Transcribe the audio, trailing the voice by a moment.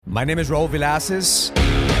My name is Raul Villacis,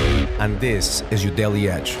 and this is your Daily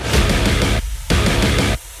Edge.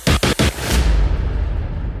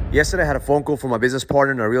 Yesterday, I had a phone call from my business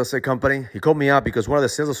partner in a real estate company. He called me up because one of the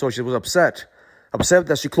sales associates was upset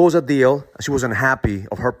that she closed a deal and she was unhappy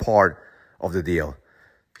of her part of the deal.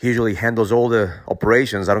 He usually handles all the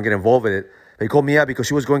operations. I don't get involved with it. But he called me up because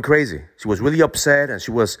she was going crazy. She was really upset, and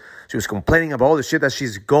she was complaining about all the shit that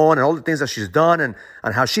she's gone and all the things that she's done and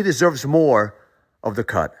how she deserves more of the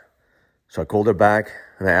cut. So I called her back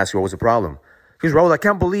and I asked her what was the problem. She goes, Raul, I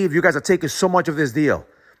can't believe you guys are taking so much of this deal.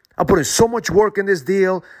 I put in so much work in this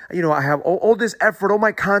deal. You know, I have all this effort, all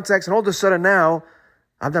my contacts, and all of a sudden now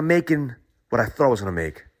I'm not making what I thought I was going to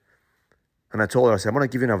make. And I told her, I said, I'm going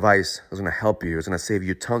to give you an advice that's going to help you. It's going to save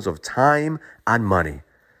you tons of time and money.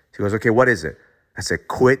 She goes, okay, what is it? I said,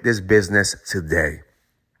 quit this business today.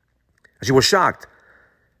 And she was shocked.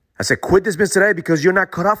 I said, quit this business today because you're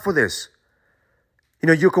not cut up for this. You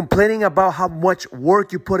know, you're complaining about how much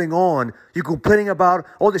work you're putting on. You're complaining about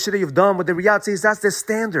all the shit that you've done. But the reality is that's the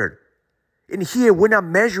standard. In here, we're not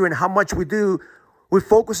measuring how much we do. We're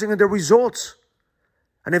focusing on the results.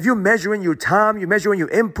 And if you're measuring your time, you're measuring your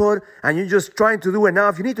input, and you're just trying to do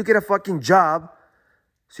enough, you need to get a fucking job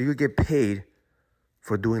so you get paid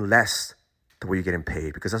for doing less than what you're getting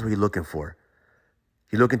paid, because that's what you're looking for.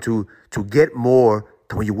 You're looking to get more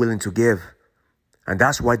than what you're willing to give. And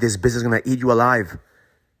that's why this business is going to eat you alive.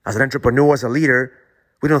 As an entrepreneur, as a leader,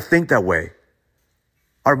 we don't think that way.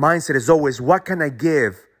 Our mindset is always, what can I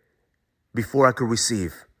give before I could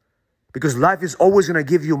receive? Because life is always going to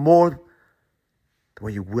give you more than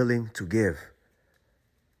what you're willing to give.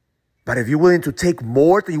 But if you're willing to take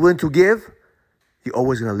more than you're willing to give, you're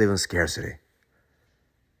always going to live in scarcity.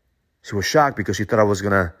 She was shocked because she thought I was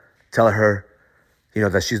going to tell her, you know,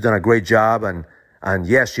 that she's done a great job and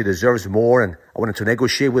yes, she deserves more, and I wanted to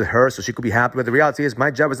negotiate with her so she could be happy. But the reality is,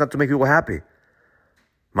 my job is not to make people happy.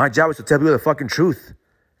 My job is to tell people the fucking truth.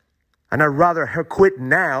 And I'd rather her quit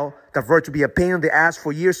now than for her to be a pain in the ass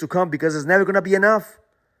for years to come, because it's never going to be enough.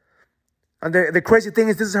 And the crazy thing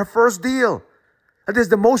is, this is her first deal. And this is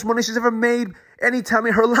the most money she's ever made any time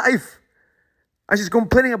in her life. And she's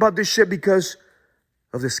complaining about this shit because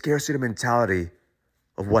of the scarcity mentality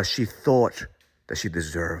of what she thought that she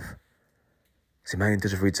deserved. See, my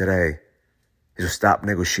intention for you today is to stop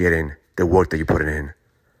negotiating the work that you're putting in.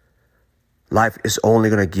 Life is only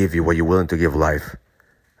going to give you what you're willing to give life.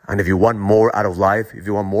 And if you want more out of life, if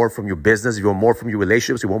you want more from your business, if you want more from your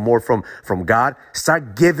relationships, if you want more from God,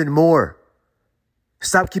 start giving more.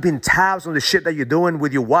 Stop keeping tabs on the shit that you're doing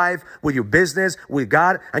with your wife, with your business, with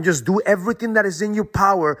God, and just do everything that is in your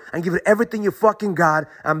power and give it everything you fucking got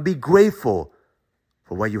and be grateful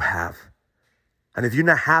for what you have. And if you're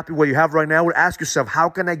not happy with what you have right now, ask yourself, how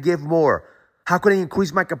can I give more? How can I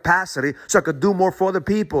increase my capacity so I could do more for other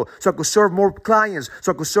people, so I could serve more clients,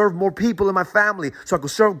 so I could serve more people in my family, so I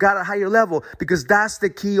could serve God at a higher level? Because that's the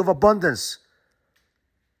key of abundance.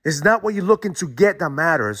 It's not what you're looking to get that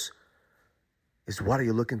matters. It's what are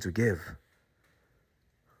you looking to give?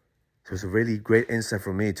 So it's a really great insight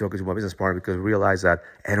for me talking to my business partner, because I realize that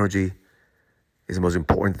energy is the most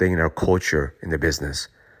important thing in our culture in the business.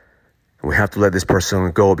 And we have to let this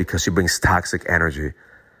person go because she brings toxic energy.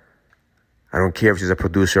 I don't care if she's a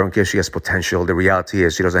producer. I don't care if she has potential. The reality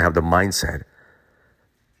is she doesn't have the mindset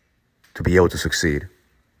to be able to succeed.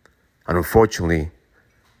 And unfortunately,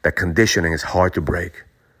 that conditioning is hard to break.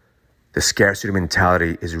 The scarcity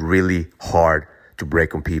mentality is really hard to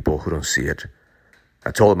break on people who don't see it.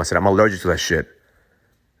 I told him, I said, I'm allergic to that shit.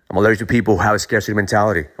 I'm allergic to people who have a scarcity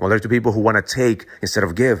mentality. I'm allergic to people who want to take instead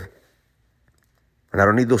of give. And I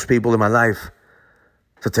don't need those people in my life.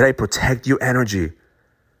 So today, protect your energy.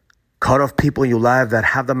 Cut off people in your life that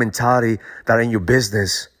have the mentality that are in your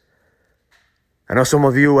business. I know some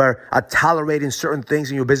of you are tolerating certain things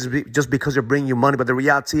in your business just because they're bringing you money, but the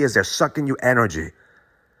reality is they're sucking your energy.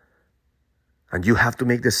 And you have to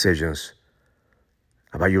make decisions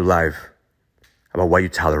about your life, about what you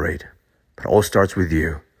tolerate. But it all starts with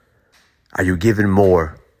you. Are you giving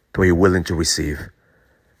more to what you're willing to receive?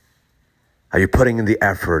 Are you putting in the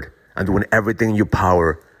effort and doing everything in your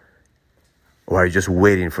power? Or are you just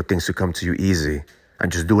waiting for things to come to you easy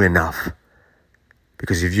and just doing enough?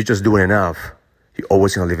 Because if you're just doing enough, you're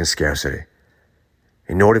always going to live in scarcity.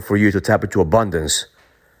 In order for you to tap into abundance,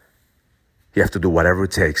 you have to do whatever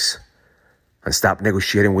it takes. And stop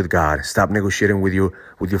negotiating with God. Stop negotiating with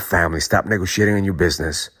your family. Stop negotiating in your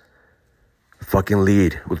business. Fucking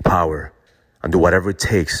lead with power and do whatever it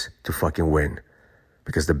takes to fucking win.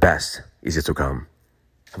 Because the best is yet to come.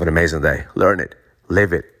 Have an amazing day. Learn it.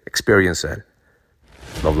 Live it. Experience it.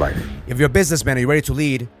 Love life. If you're a businessman and you're ready to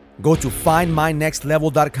lead, Go to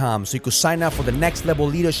findmynextlevel.com so you can sign up for the Next Level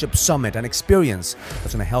Leadership Summit, an experience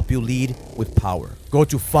that's going to help you lead with power. Go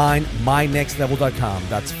to findmynextlevel.com.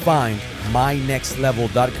 That's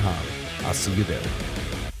findmynextlevel.com. I'll see you there.